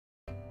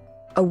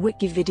a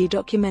WikiVidi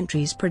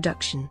Documentaries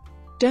production.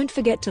 Don't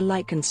forget to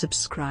like and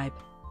subscribe.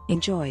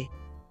 Enjoy.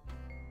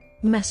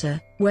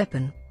 Messer,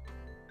 weapon.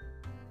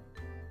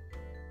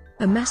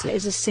 A messer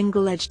is a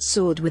single-edged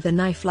sword with a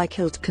knife-like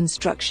hilt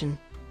construction.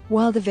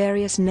 While the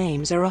various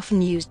names are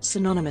often used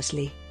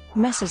synonymously,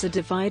 messers are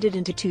divided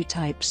into two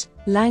types.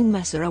 Lange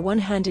Messer are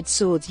one-handed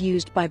swords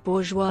used by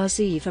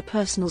bourgeoisie for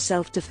personal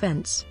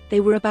self-defense. They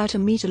were about a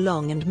meter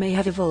long and may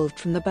have evolved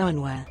from the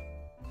Bauernwehr.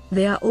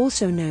 They are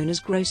also known as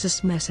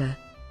Kriegsmesser.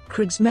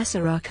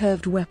 Kriegsmesser are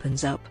curved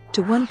weapons up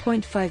to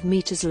 1.5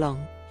 meters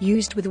long,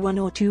 used with one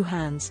or two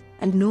hands,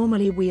 and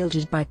normally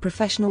wielded by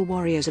professional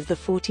warriors of the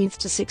 14th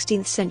to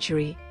 16th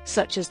century,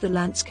 such as the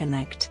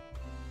Landsknecht.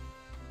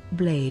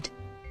 Blade.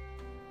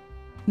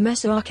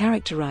 Messer are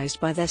characterized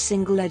by their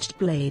single-edged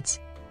blades.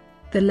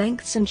 The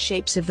lengths and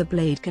shapes of the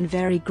blade can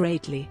vary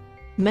greatly.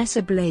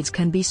 Messer blades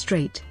can be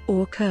straight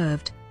or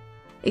curved.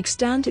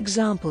 Extant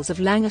examples of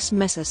Lange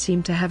Messer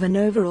seem to have an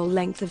overall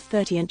length of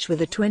 30 inch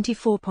with a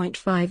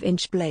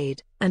 24.5-inch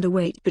blade, and a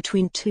weight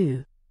between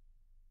 2.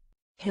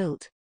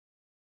 Hilt.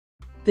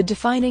 The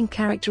defining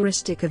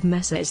characteristic of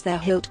messer is their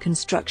hilt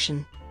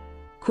construction.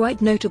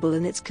 Quite notable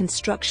in its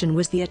construction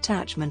was the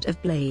attachment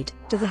of blade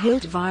to the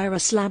hilt via a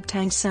slab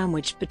tang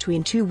sandwiched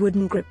between two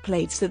wooden grip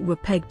plates that were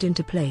pegged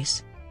into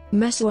place.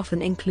 Messer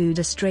often include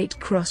a straight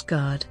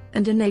crossguard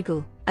and a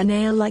nagel, a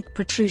nail-like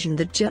protrusion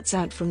that juts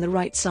out from the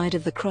right side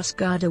of the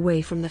crossguard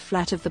away from the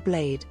flat of the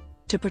blade,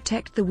 to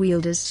protect the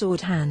wielder's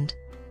sword hand.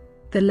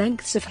 The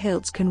lengths of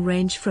hilts can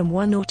range from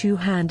one or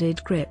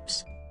two-handed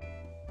grips.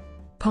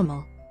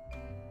 Pommel.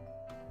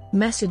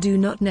 Messer do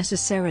not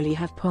necessarily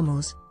have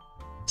pommels.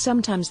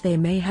 Sometimes they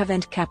may have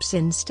end caps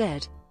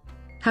instead.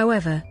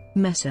 However,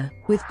 messer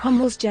with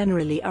pommels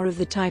generally are of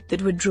the type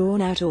that were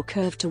drawn out or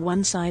curved to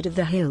one side of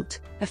the hilt,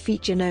 a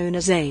feature known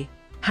as a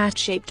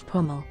hat-shaped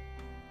pommel.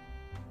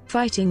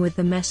 Fighting with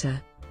the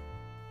messer.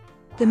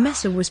 The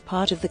messer was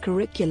part of the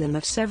curriculum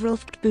of several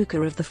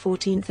Fchtbücher of the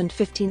 14th and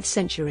 15th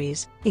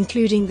centuries,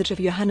 including that of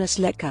Johannes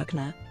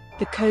Leckagner,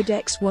 the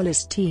Codex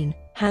Wallenstein,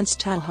 Hans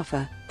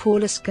Talhofer,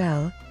 Paulus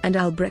Gall, and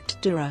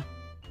Albrecht Dürer.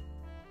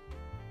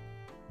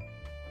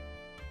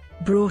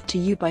 Brought to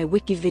you by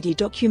WikiVidi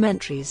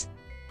Documentaries.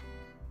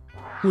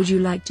 Would you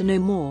like to know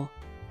more?